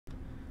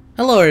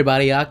Hello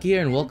everybody, Aki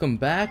here, and welcome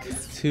back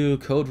to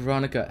Code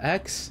Veronica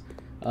X.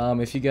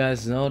 If you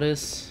guys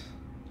notice,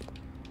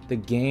 the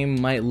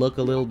game might look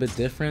a little bit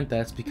different.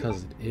 That's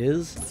because it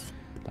is.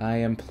 I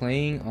am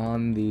playing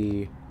on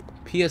the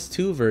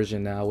PS2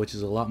 version now, which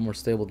is a lot more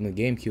stable than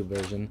the GameCube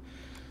version.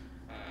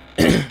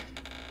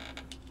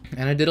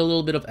 And I did a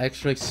little bit of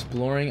extra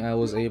exploring. I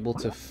was able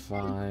to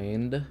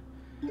find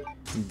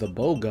the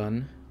bow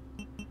gun,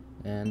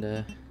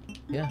 and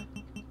yeah,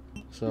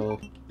 so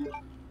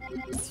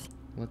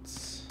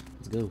let's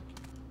go.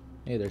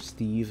 Hey there,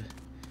 Steve.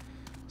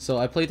 So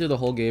I played through the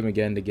whole game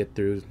again to get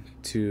through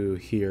to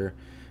here,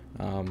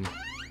 and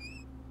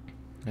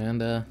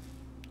yeah,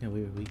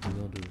 we can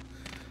go do.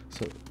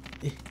 So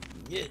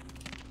yeah,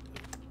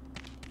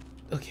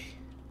 okay.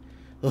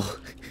 Oh,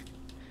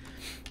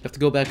 have to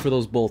go back for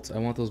those bolts. I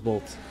want those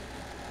bolts.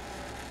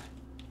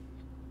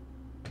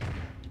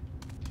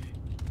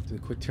 Do a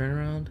quick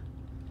turnaround.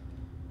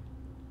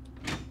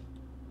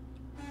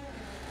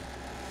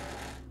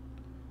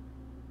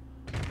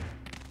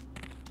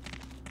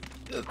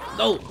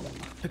 No!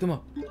 Pick him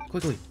up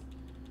quickly.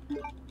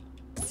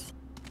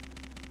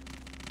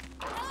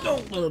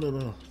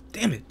 No!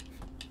 Damn it!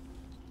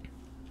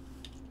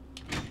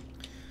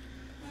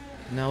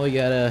 Now we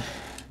gotta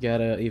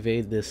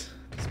evade this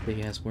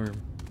big ass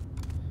worm.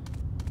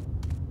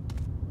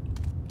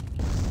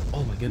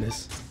 Oh my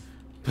goodness!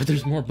 But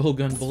there's more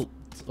bowgun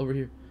bolts over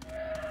here.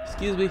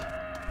 Excuse me.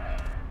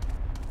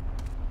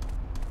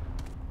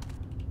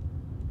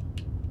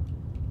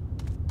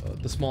 Oh,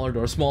 the smaller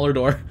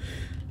door.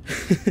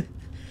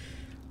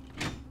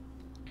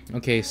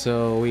 Okay,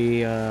 so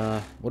we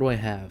what do I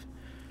have?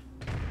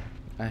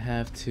 I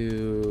have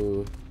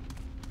to.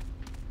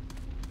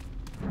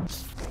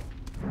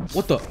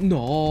 What the?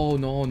 No,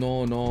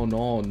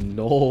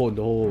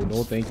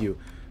 thank you.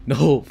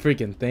 No,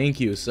 freaking thank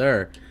you,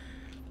 sir.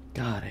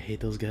 God, I hate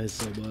those guys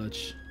so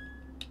much.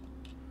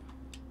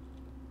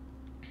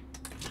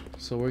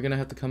 So we're gonna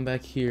have to come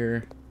back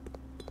here,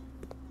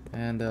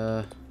 and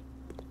we're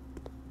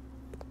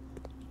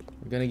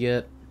gonna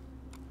get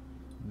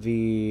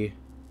the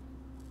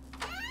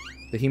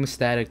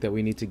hemostatic that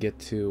we need to get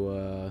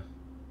to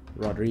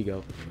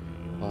Rodrigo.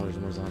 Oh, there's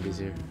more zombies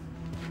here.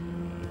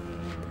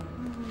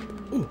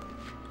 Ooh.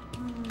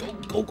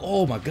 Go!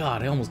 Oh my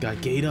God! I almost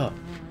got gate up.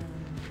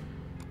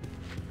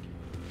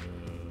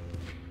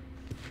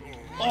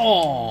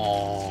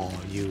 Oh,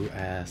 you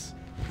ass!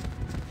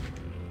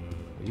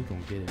 Well, you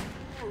gonna get it?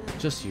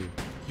 Just you.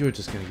 You're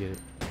just gonna get it.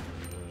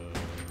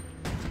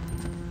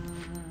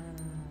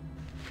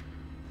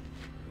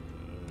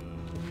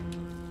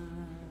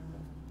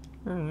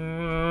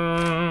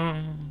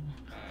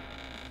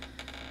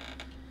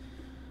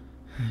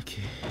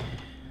 Okay.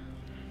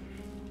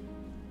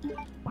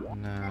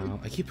 Now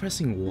I keep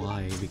pressing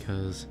Y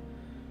because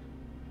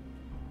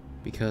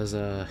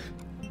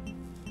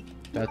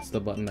that's the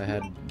button I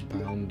had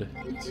bound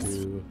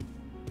to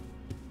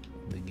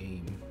the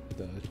game,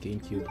 the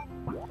GameCube.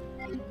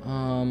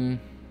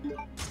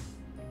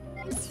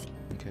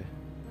 Okay.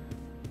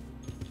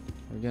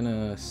 We're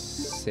gonna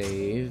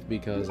save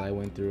because I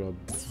went through a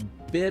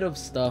bit of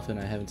stuff and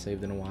I haven't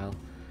saved in a while.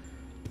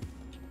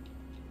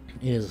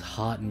 It is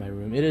hot in my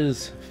room. It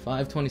is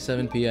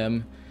 5:27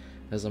 p.m.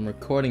 as I'm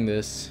recording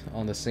this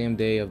on the same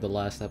day of the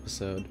last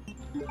episode.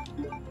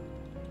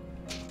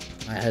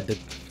 I had to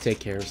take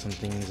care of some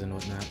things and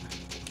whatnot.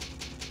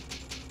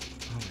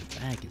 Oh, my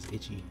back is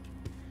itchy.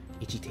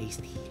 Itchy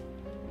tasty.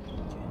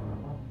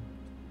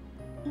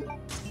 Okay.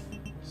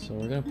 So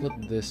we're gonna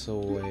put this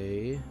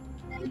away.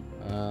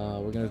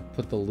 We're gonna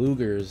put the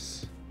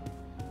Lugers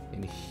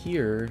in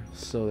here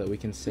so that we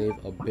can save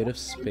a bit of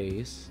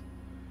space.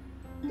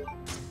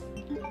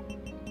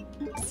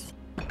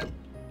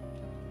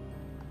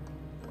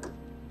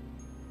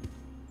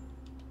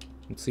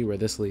 Let's see where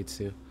this leads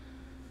to.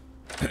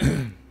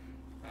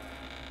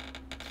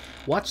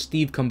 Watch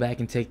Steve come back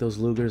and take those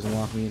Lugers and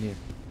lock me in here.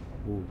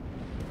 Ooh.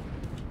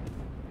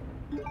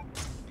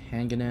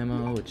 Handgun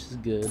ammo, which is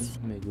good.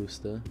 Me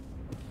gusta.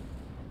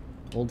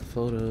 Old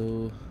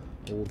photo.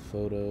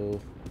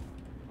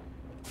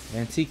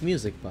 Antique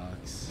music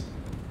box.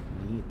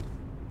 Neat.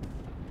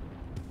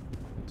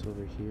 What's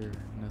over here?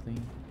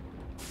 Nothing.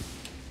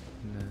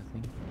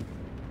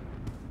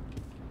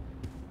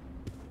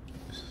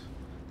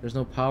 There's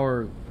no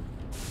power.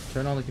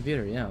 Turn on the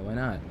computer. Yeah, why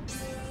not?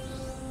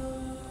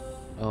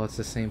 Oh, it's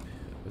the same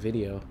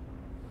video.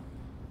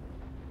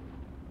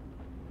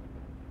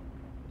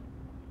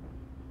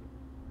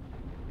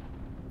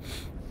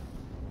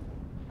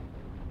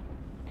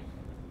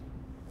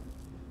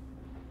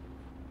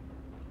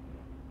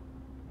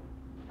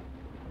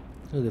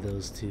 Look at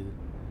those two.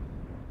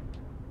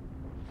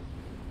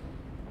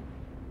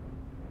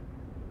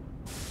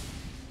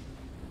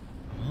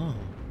 Oh.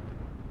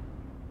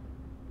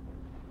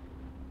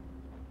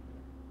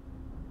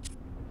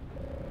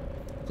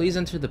 Please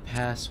enter the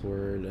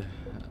password.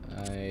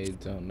 I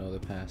don't know the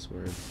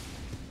password.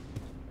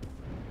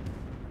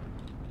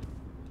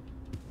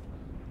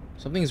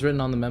 Something's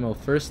written on the memo.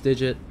 First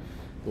digit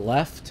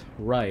Left,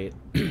 right.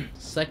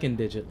 Second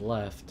digit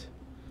left.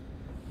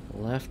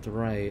 Left,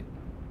 right.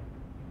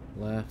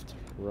 Left,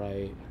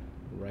 right.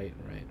 Right,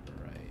 right,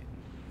 right.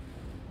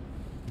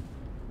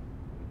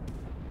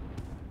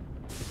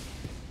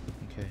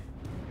 Okay.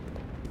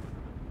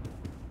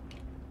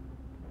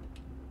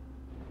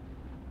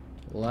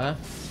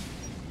 Left.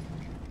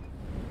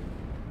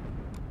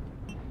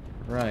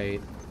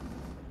 Right.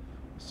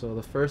 So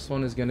the first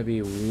one is gonna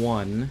be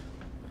 1.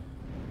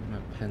 My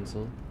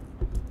pencil.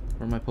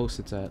 Where are my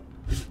post-its at?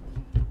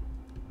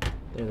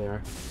 There they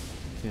are.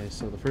 Okay,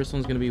 so the first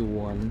one's gonna be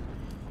 1.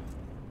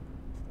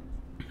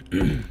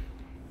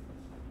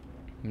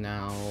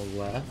 Now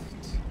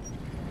left,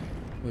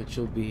 which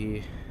will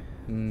be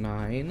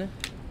 9.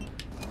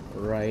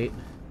 Right,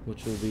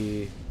 which will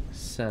be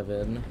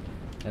 7.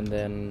 And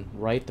then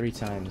right 3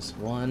 times.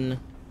 1,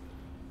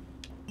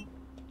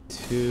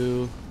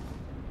 2,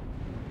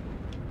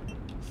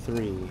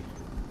 3.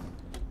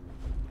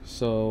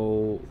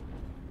 So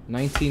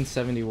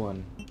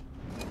 1971.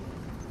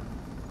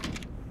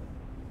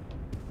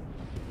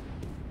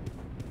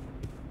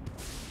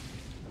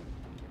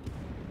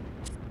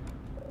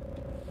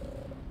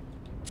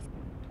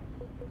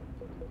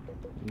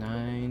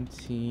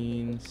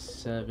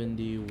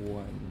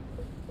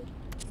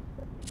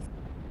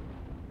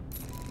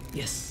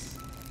 Yes.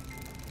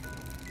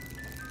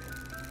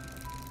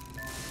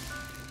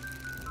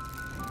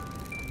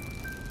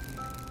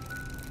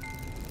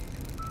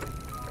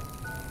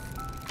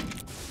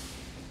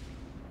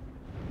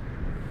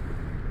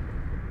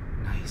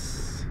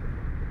 Nice.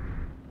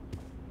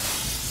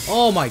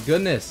 Oh my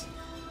goodness.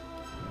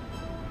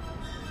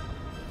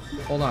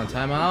 Hold on,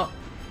 time out.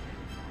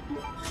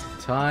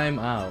 Time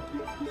out.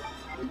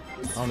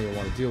 I don't even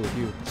want to deal with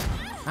you.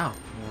 Ow.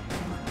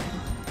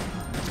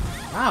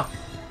 Ow.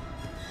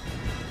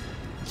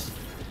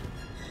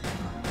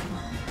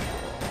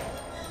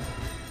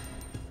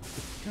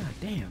 God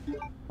damn.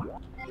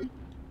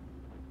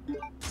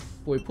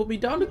 Boy, put me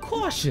down to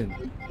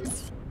caution.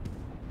 It's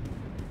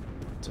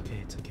okay,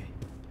 it's okay.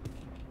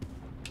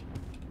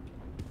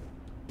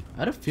 I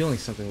had a feeling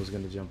something was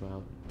gonna jump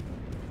out.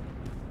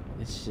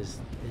 It's just,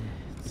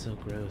 it's so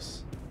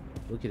gross.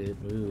 Look at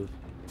it move.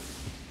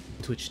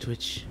 Twitch,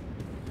 twitch.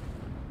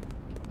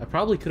 I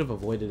probably could have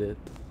avoided it,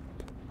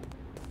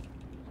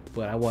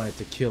 but I wanted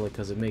to kill it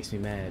because it makes me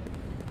mad.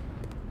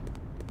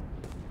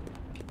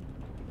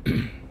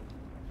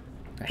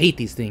 I hate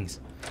these things.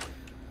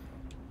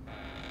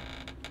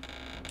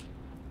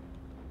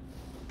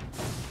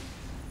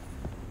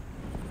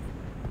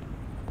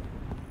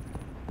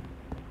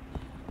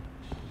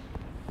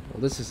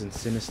 Well, this isn't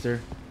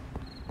sinister.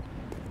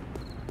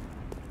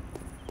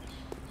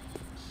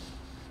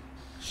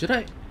 Should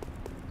I?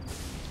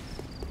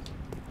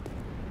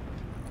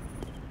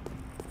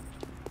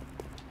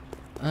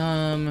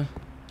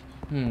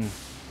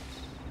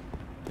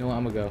 You know what,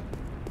 I'm gonna go.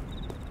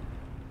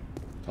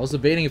 I was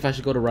debating if I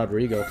should go to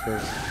Rodrigo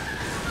first.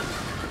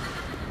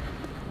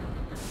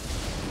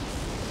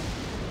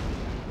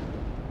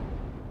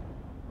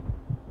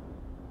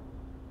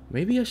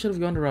 Maybe I should have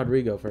gone to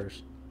Rodrigo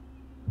first.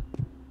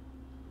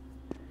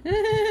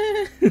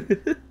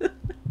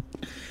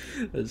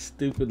 A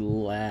stupid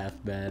laugh,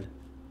 man.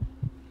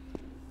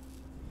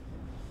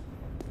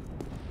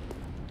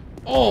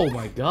 Oh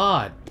my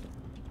god!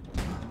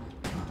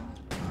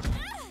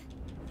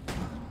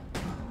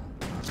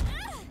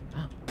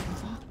 Oh,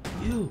 fuck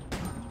you!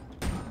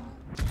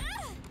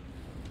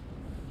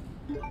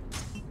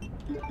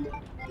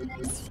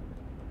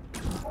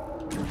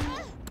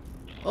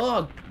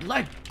 Oh,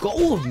 let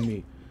go of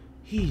me!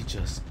 He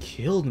just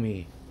killed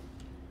me.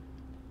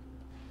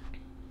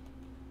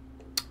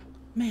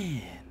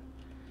 Man.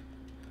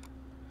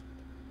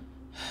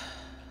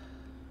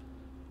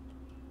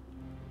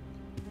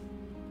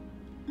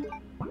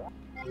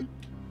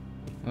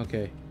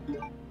 Okay.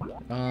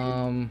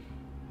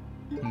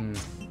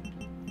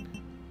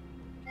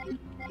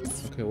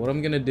 Okay, what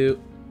I'm gonna do...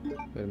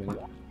 Wait a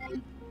minute.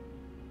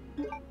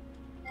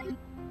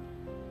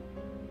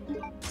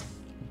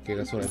 Okay,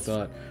 that's what I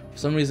thought. For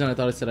some reason, I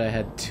thought it said I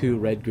had 2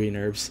 red-green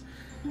herbs.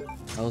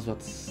 I was about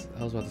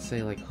to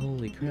say, like,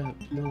 holy crap,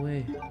 no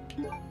way.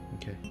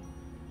 Okay.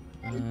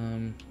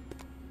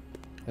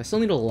 I still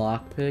need a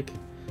lockpick,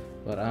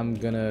 but I'm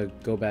gonna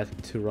go back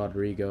to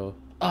Rodrigo.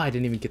 Oh, I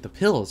didn't even get the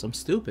pills. I'm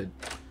stupid.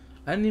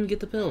 I didn't even get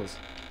the pills.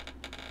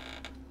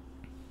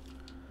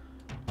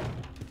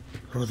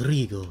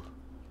 Rodrigo.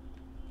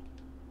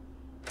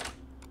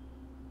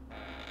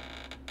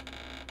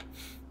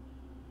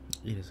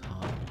 It is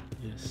hot.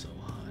 It is so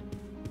hot.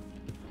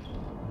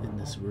 In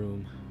this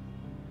room.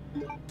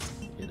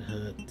 It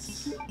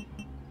hurts.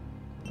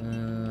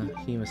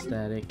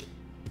 Hemostatic.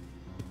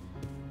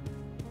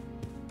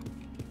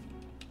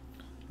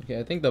 Okay,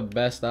 I think the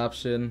best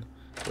option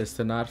is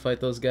to not fight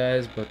those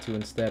guys, but to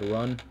instead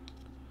run.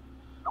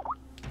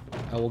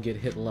 I will get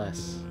hit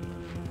less.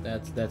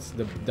 That's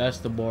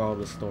the moral of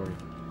the story.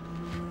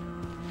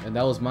 And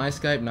that was my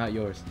Skype, not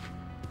yours.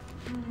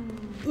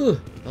 Ugh,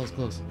 that was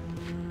close.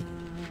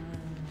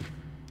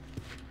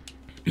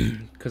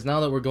 Because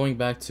now that we're going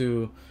back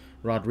to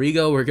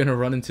Rodrigo, we're gonna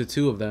run into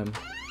 2 of them.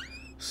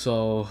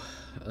 So,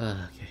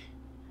 okay.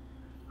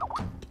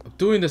 I'm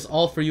doing this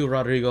all for you,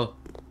 Rodrigo.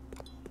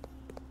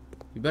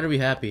 You better be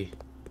happy.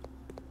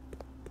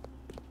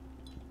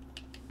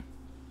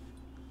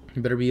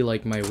 You better be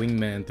like my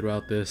wingman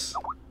throughout this.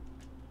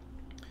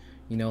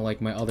 You know,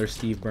 like my other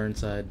Steve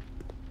Burnside.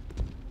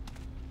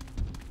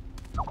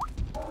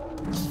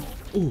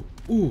 Ooh,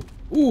 ooh,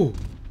 ooh,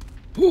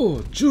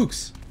 ooh,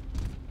 jukes.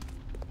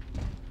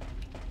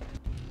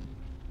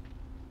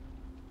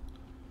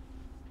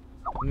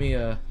 Let me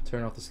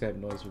turn off the Skype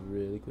noise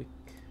really quick.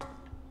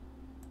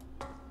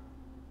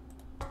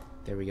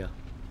 There we go.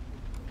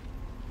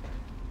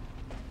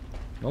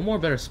 No more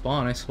better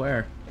spawn, I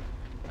swear.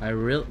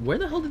 Where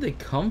the hell did they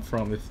come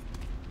from? If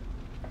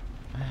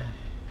I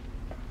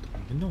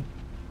don't even know.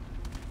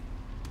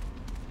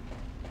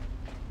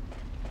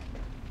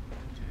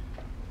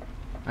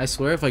 I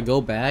swear if I go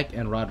back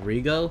and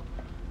Rodrigo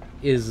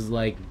is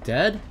like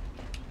dead,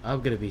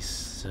 I'm gonna be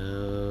so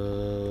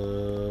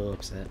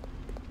upset.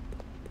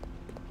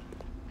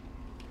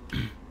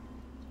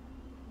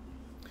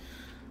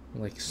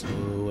 Like so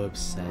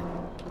upset.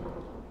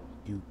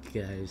 You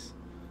guys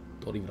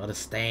don't even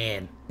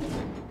understand.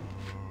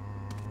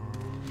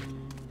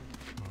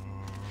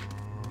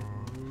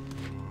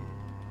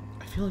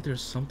 I feel like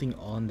there's something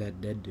on that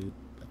dead dude,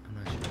 but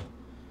I'm not sure.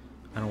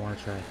 I don't want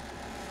to try.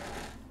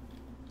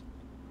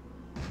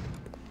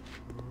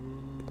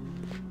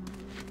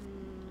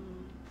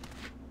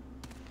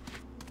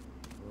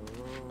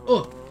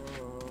 Oh!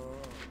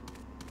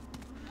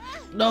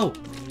 No!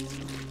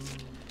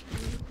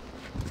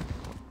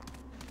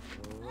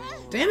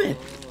 Damn it!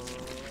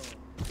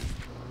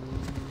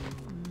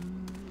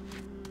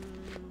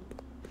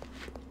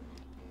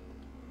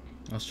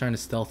 I was trying to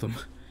stealth him.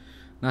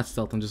 Not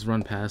stealth him, just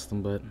run past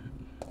him, but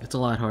it's a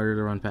lot harder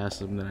to run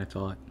past him than I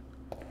thought.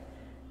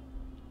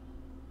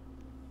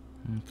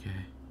 Okay.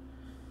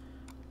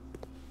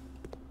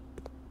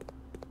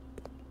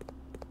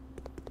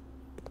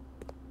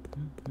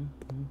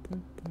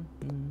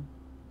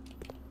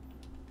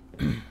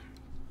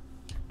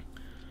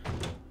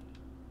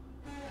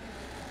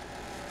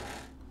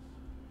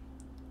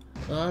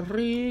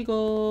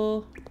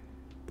 Rodrigo.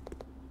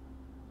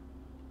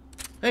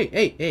 Hey,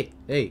 hey, hey,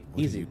 hey,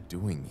 easy. What are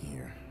you doing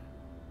here?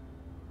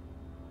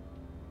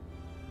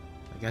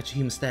 I got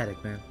you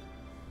hemostatic, man.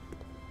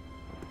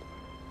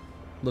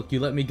 Look, you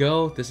let me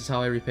go, this is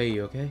how I repay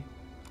you, okay?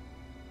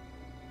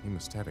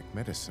 Hemostatic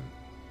medicine.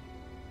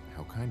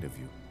 How kind of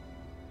you.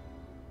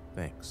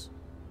 Thanks.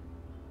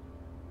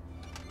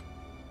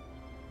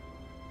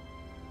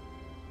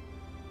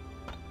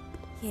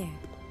 Here,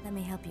 let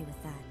me help you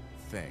with that.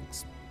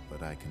 Thanks,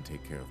 but I can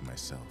take care of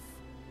myself.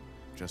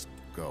 Just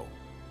go.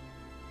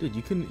 Dude,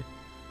 you can...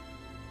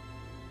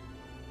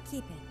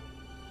 Keep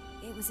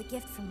it. It was a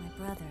gift from my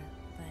brother,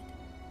 but...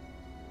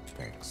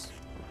 Thanks.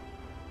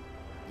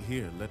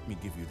 Here, let me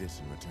give you this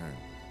in return.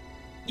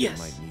 Yes!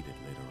 You might need it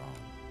later on.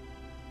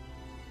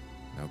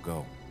 Now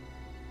go.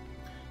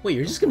 Wait,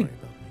 you're just gonna... Don't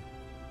worry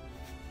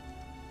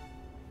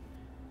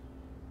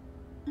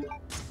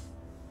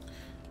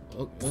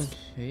about me.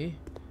 Okay.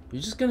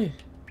 You're just gonna...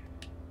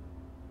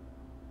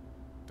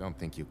 Don't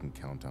think you can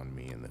count on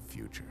me in the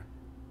future.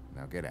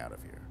 Now get out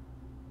of here.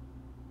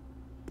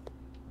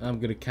 I'm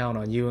gonna count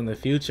on you in the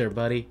future,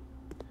 buddy.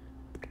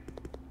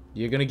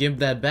 You're gonna give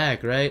that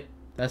back, right?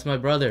 That's my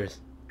brother's.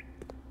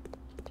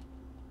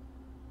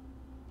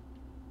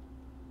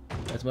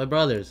 That's my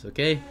brother's,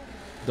 okay?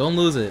 Don't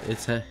lose it.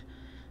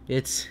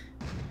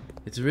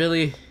 It's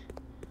really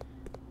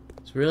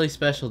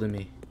special to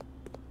me.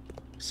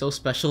 So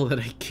special that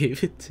I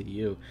gave it to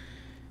you.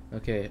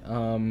 Okay,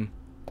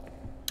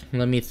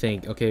 let me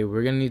think. Okay,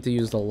 we're gonna need to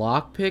use the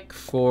lockpick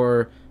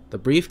for the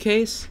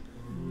briefcase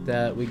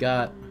that we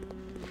got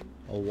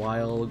a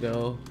while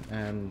ago,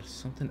 and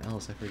something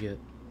else, I forget.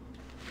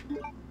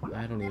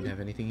 I don't even have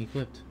anything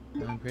equipped.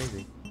 I'm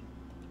crazy.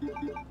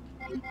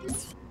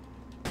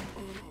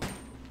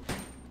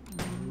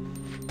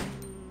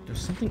 There's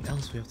something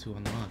else we have to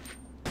unlock,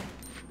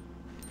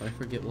 but I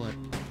forget what.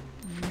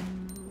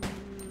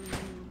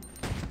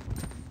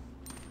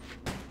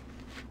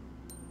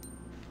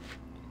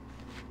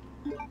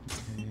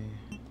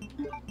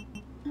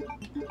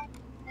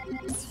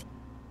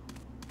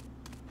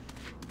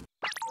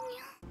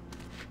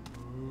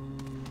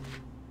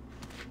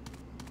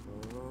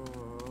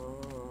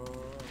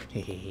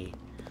 Hey.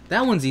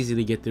 That one's easy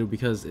to get through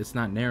because it's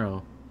not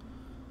narrow.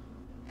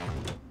 I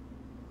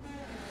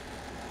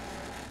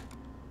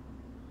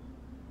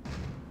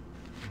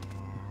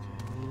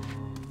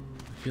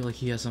feel like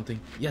he has something.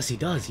 Yes, he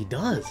does. He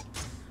does.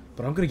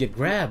 But I'm gonna get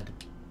grabbed.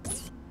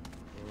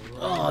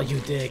 Oh,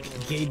 you dick.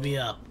 You gave me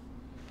up.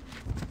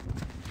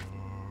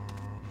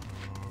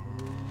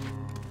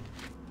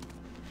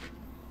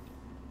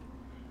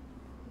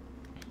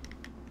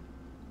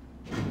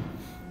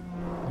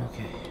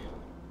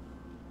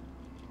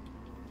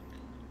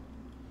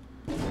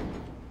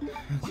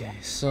 Okay,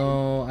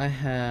 so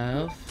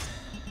I'm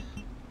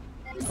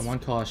on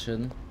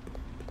caution,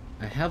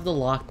 I have the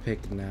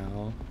lockpick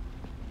now.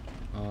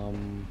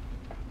 I'm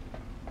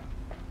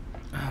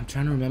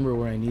trying to remember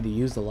where I need to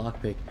use the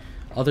lockpick,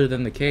 other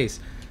than the case.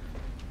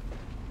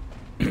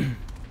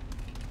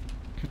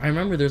 I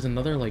remember there's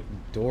another like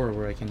door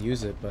where I can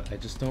use it, but I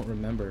just don't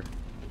remember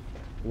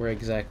where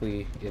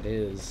exactly it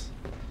is.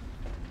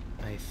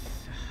 I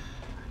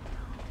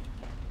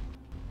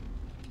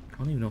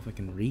don't even know if I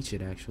can reach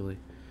it actually.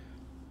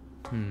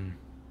 Okay.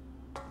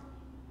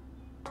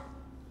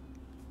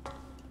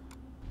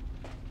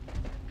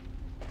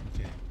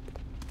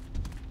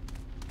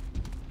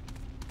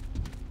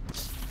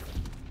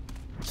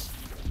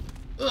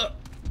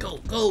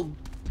 Go!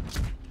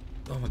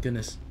 Oh my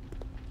goodness.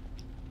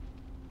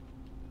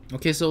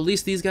 Okay, so at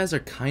least these guys are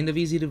kind of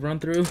easy to run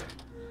through.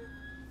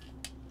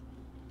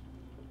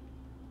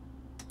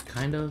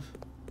 Kind of.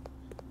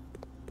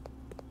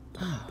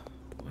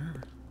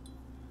 Where?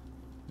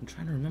 I'm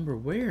trying to remember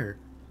where.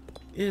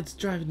 It's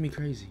driving me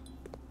crazy.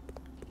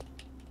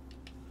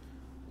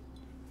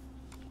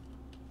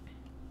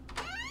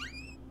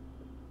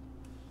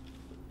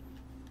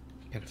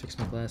 Gotta fix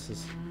my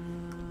glasses.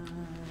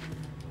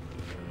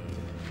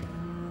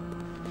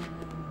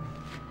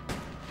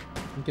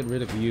 Get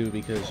rid of you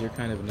because you're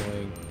kind of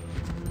annoying.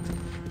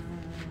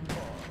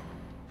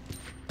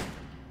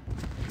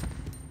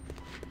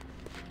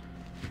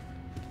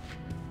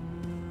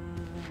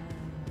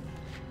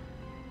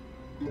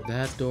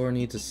 That door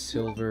needs a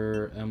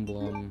silver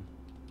emblem,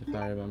 if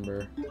I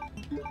remember.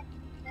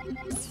 Okay.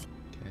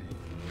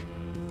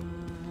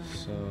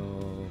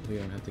 So we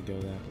don't have to go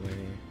that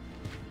way.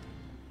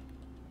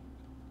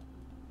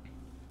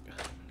 I'm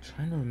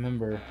trying to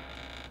remember.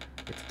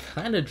 It's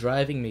kind of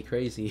driving me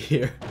crazy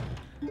here.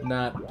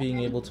 Not being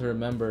able to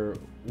remember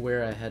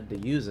where I had to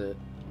use it.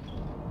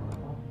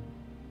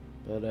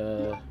 But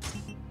I'm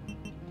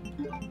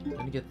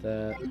gonna get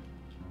that.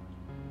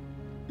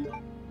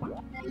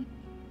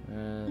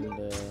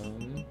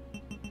 And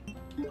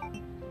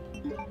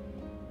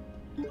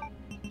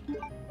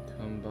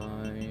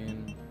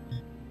combine.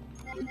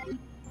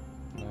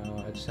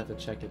 No, I just have to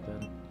check it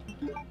then.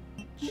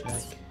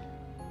 Check.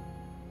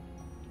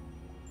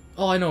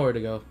 Oh, I know where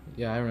to go.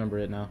 Yeah, I remember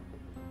it now.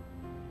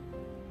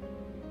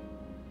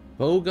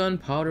 Bowgun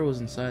powder was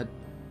inside.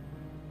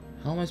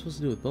 How am I supposed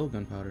to do with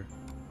bowgun powder?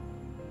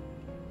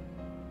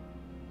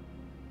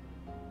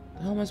 What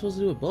the hell am I supposed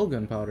to do with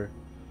bowgun powder?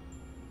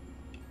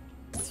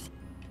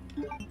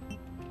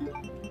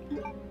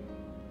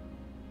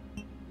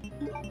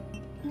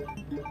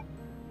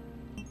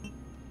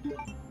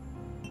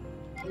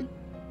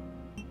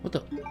 What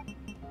the?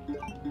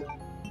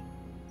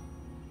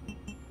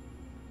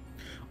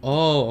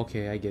 Oh,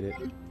 okay, I get it.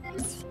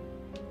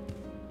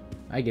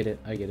 I get it.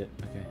 Okay.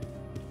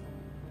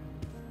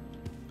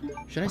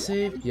 Should I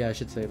save? Yeah, I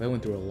should save. I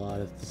went through a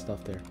lot of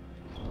stuff there.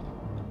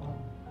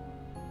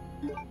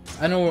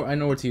 I know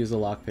where to use the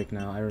lockpick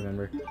now. I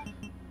remember.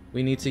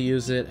 We need to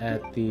use it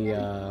at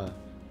the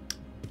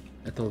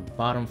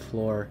bottom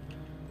floor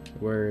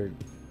where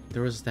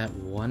there was that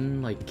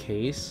one like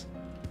case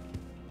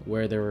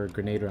where there were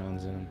grenade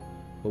rounds in them.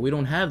 But we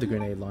don't have the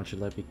grenade launcher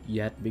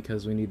yet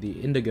because we need the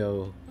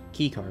indigo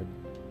key card.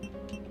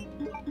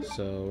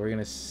 So we're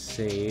gonna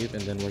save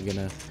and then we're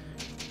gonna.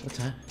 What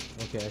time?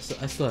 Okay, I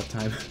still have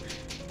time.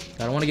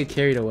 I don't want to get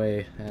carried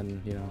away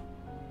and, you know,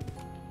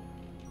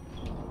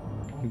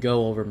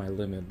 go over my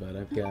limit, but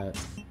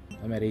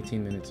I'm at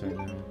 18 minutes right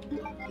now.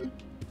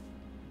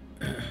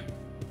 Okay.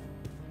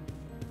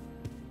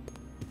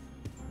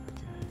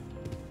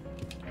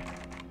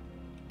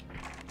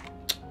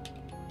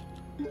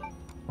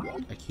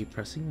 I keep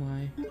pressing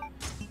Y.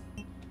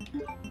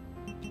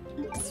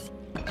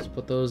 Let's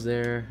put those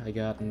there. I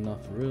got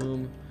enough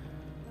room.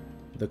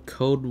 The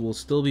code will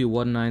still be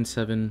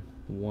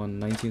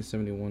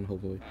 1971,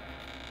 hopefully.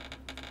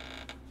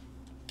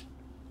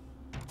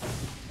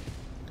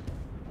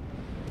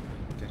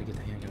 Gotta get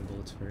the handgun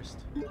bullets first.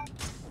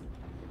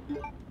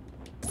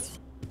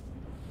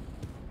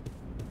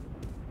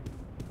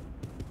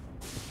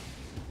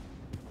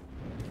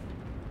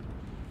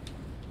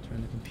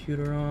 Turn the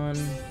computer on.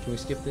 Can we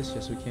skip this?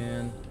 Yes, we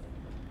can.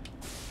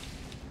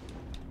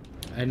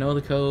 I know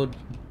the code.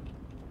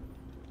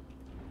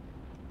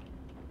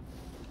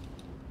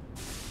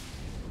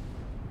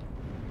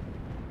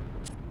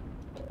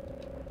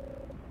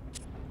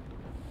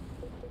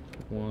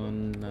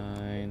 One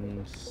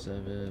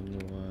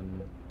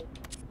 971.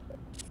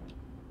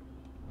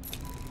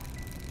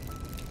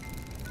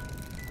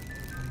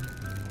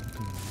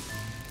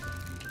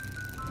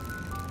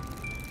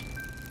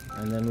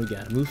 And then we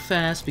gotta move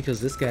fast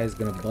because this guy's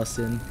gonna bust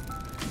in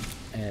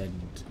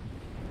and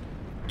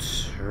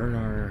turn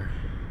our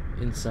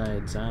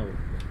insides out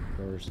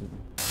or something.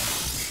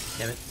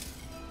 Damn it.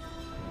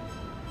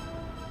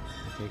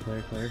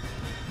 Okay, clear.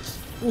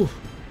 Ooh.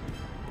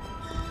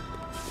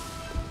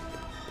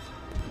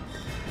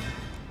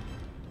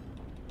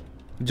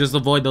 Just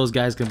avoid those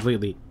guys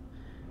completely.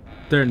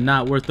 They're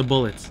not worth the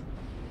bullets.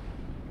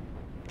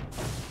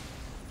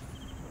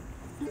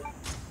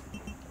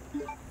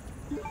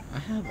 I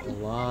have a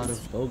lot of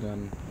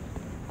bowgun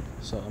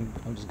So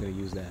I'm just gonna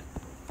use that.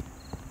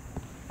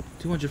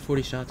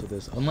 240 shots with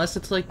this. Unless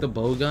it's like the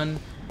bow gun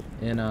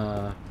in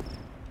the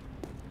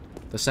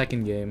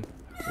second game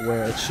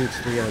where it shoots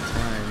 3 at a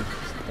time.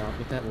 Stop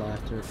with that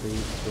laughter, please.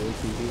 It's really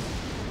creepy.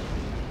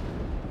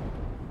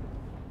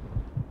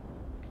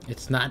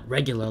 It's not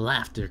regular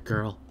laughter,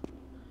 girl.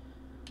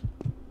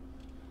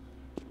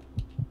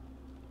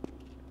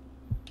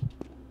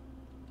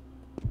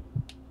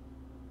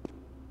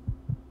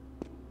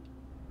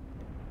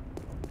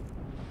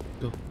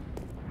 Go.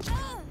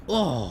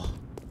 Oh!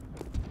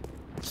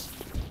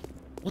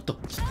 What the?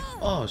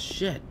 Oh,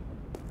 shit.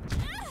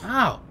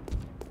 Ow!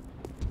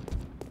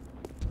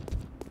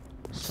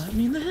 Slap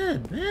me in the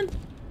head, man.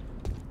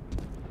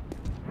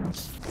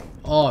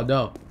 Oh,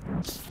 no.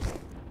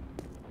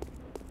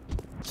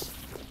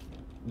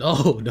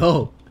 No,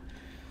 no.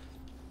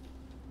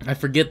 I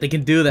forget they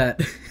can do that.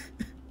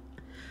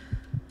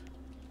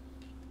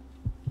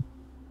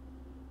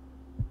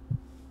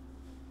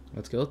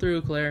 Let's go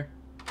through, Claire.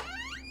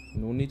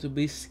 No need to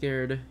be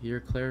scared. You're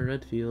Claire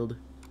Redfield.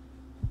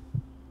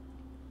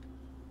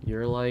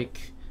 You're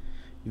like...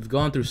 You've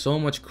gone through so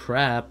much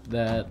crap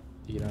that,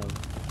 you know...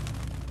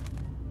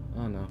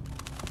 Oh, no.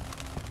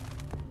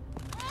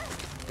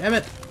 Damn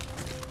it!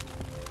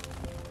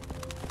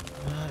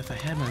 If I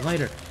had my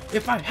lighter.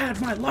 If I had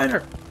my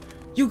lighter!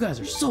 You guys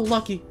are so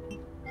lucky!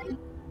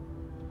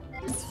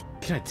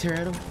 Can I tear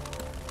at him?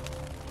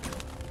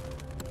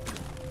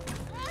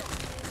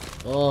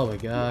 Oh my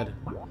god.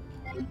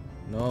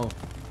 No.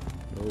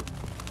 Nope.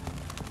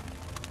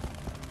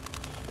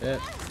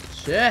 Shit.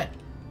 Shit!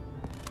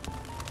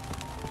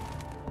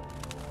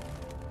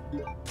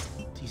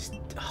 These...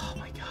 Oh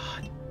my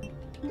god.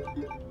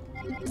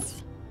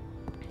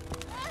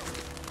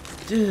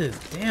 Dude,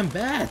 damn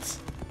bats!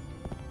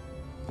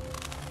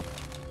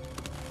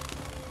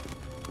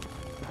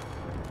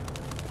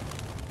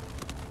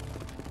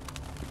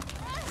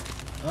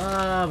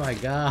 Oh my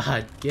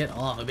god, get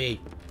off of me.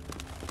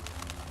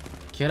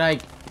 Can I...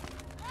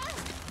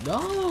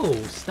 No,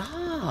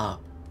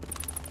 stop.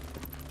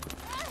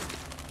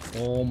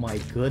 Oh my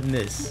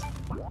goodness.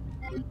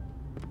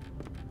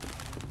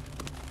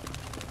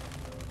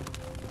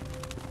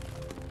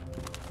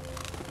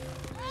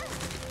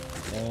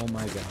 Oh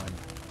my god.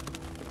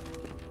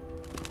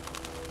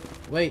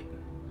 Wait,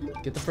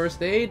 get the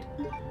first aid?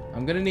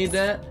 I'm gonna need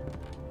that.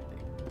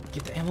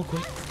 Get the ammo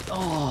quick.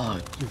 Oh,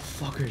 you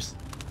fuckers.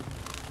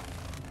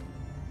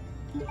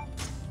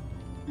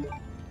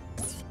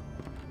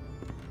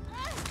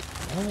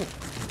 Oh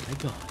my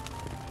god.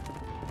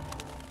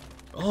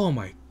 Oh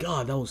my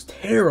god, that was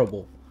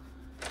terrible.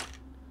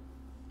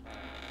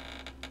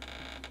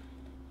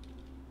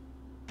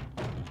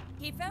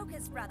 Keep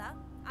focused, brother.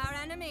 Our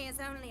enemy is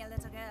only a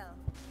little girl.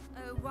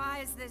 Oh, why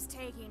is this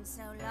taking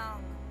so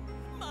long?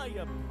 My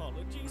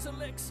apologies,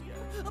 Alexia,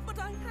 but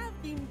I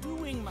have been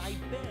doing my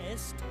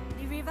best.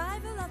 The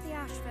revival of the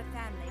Ashford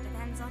family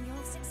depends on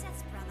your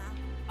success, brother.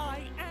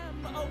 I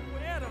am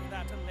aware of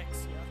that,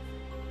 Alexia.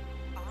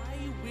 I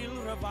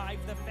will revive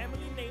the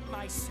family name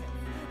myself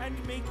and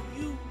make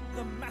you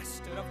the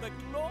master of the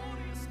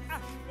glorious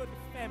Ashford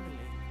family.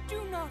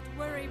 Do not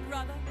worry,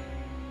 brother.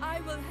 I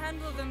will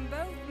handle them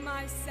both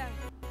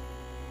myself.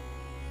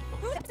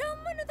 Who's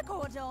someone at the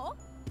corridor?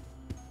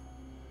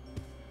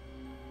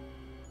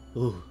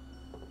 Ooh.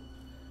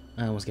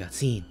 I almost got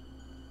seen.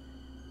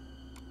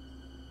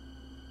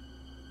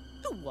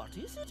 What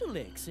is it,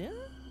 Alexia?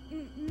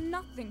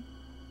 Nothing.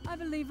 I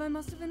believe I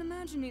must have been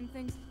imagining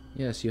things.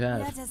 Yes, you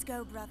have. Let us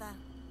go, brother.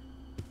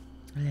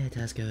 Let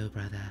us go,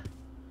 brother.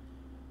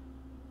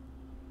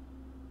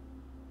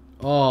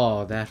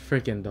 Oh, that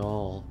freaking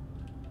doll.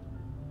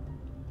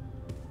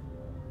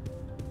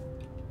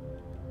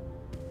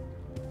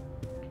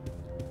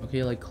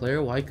 Okay, like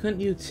Claire, why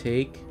couldn't you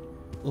take...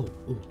 Oh,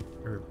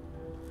 herb.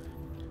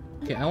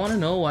 Okay, I want to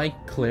know why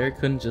Claire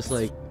couldn't just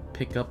like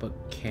pick up a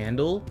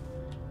candle,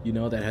 you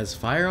know, that has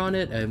fire on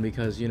it, and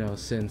because, you know,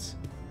 since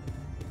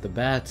the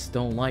bats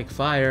don't like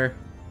fire,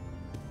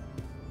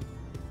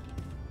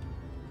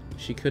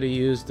 she could have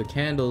used the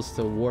candles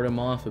to ward them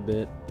off a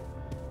bit,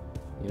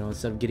 you know,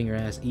 instead of getting her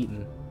ass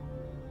eaten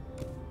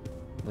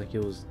like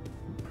it was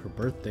her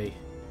birthday.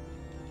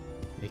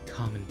 A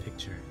common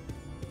picture.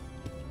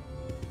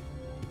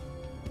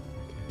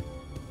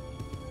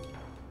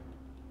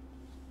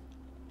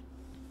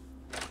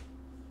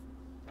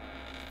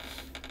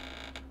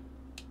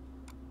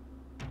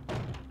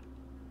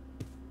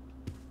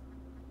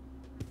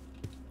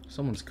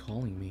 Someone's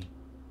calling me.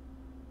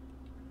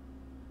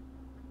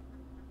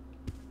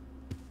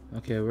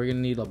 Okay, we're gonna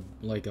need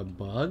like a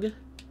bug.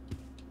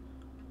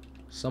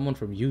 Someone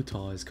from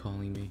Utah is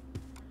calling me.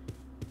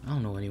 I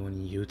don't know anyone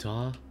in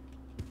Utah.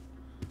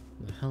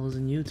 The hell is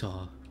in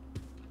Utah?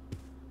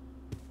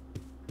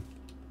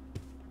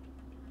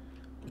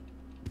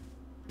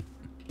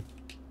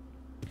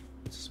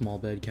 It's a small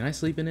bed. Can I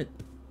sleep in it?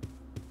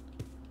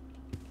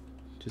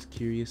 Just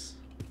curious.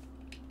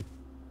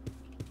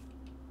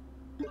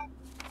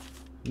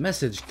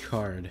 Message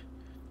card.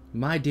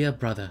 My dear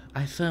brother,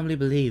 I firmly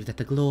believe that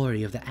the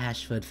glory of the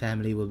Ashford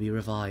family will be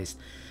revised.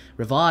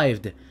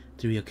 revived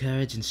through your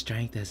courage and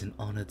strength as an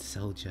honored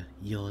soldier.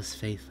 Yours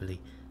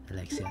faithfully,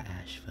 Alexia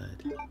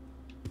Ashford.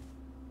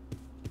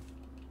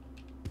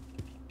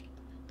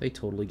 They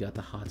totally got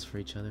the hots for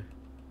each other.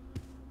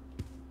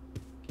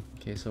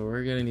 Okay, so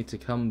we're gonna need to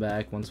come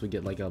back once we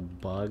get like a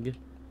bug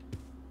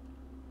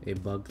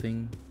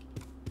thing.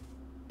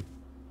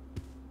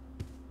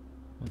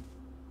 What?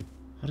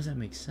 How does that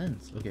make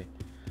sense? Okay,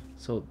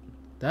 so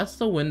that's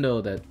the window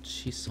that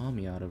she saw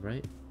me out of,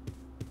 right?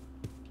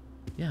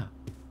 Yeah.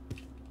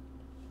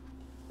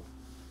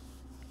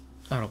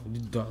 I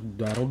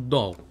don't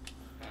know.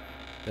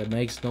 That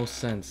makes no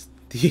sense.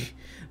 The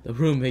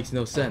room makes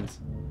no sense.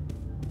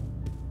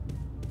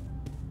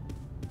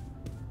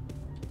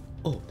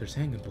 Oh, there's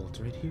hanging bolts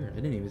right here. I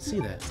didn't even see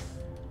that.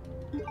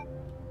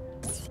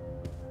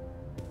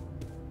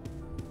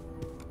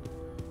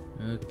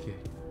 Okay.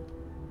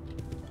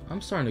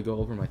 I'm starting to go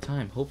over my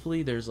time.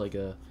 Hopefully there's like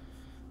a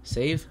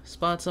save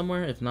spot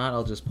somewhere. If not,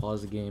 I'll just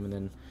pause the game and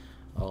then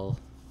I'll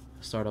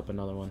start up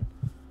another one.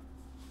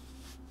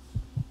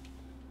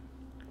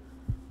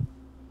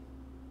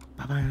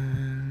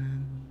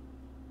 Ba-bam.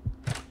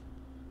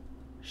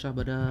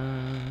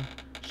 Shabada.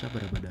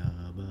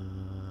 Shabada-ba-da-ba.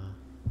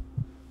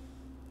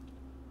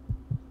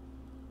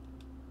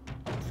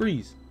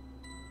 Freeze.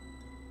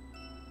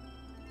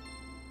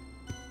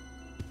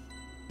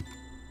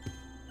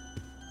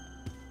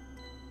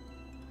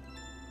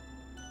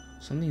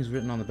 Something is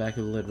written on the back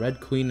of the lid. Red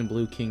Queen and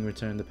Blue King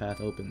return. The path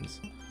opens.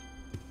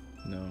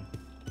 No.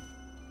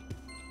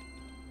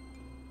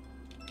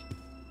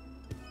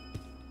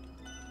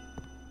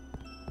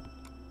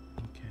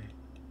 Okay.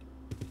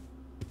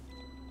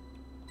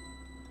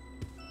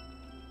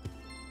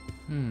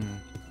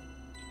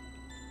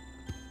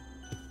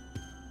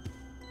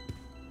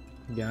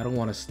 Yeah, I don't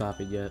want to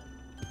stop it yet.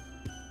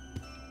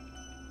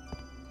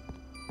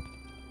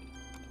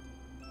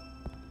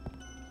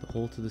 The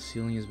hole to the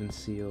ceiling has been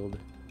sealed.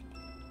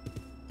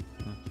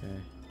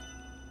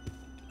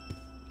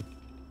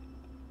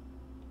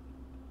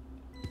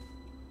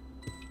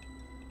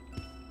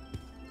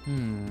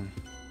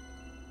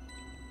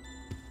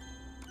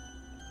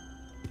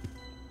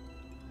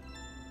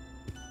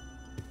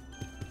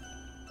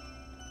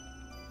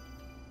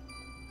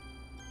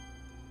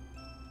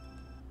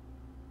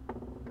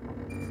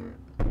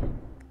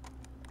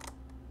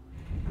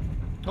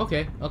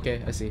 Okay.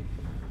 Okay, I see.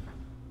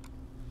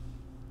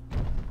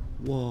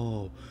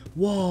 Whoa.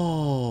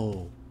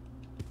 Whoa!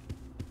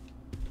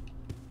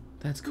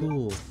 That's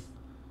cool.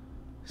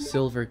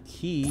 Silver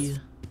key.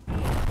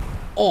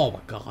 Oh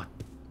my god.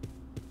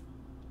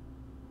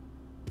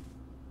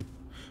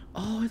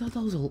 Oh, I thought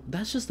that was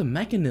that's just a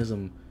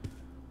mechanism.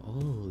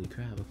 Holy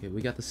crap. Okay,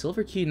 we got the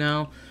silver key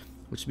now,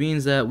 which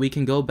means that we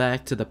can go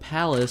back to the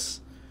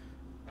palace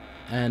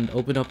and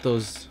open up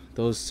those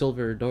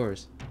silver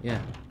doors.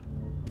 Yeah.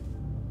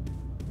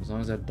 As long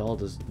as that doll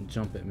doesn't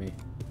jump at me.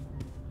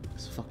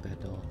 Just fuck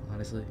that doll,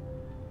 honestly.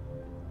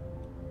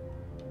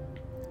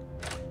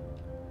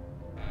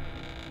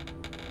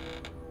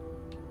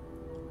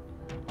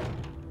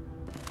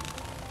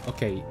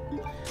 Okay.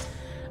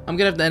 I'm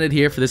gonna have to end it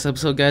here for this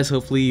episode, guys.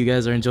 Hopefully you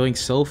guys are enjoying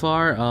so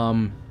far.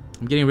 I'm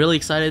getting really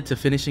excited to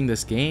finishing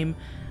this game.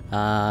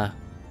 I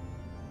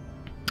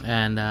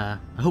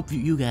hope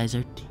you guys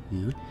are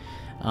too.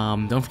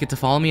 Don't forget to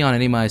follow me on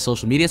any of my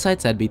social media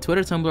sites. That'd be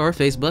Twitter, Tumblr, or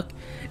Facebook.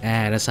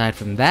 And aside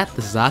from that,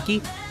 this is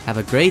Aki. Have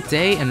a great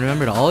day, and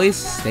remember to always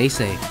stay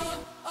safe.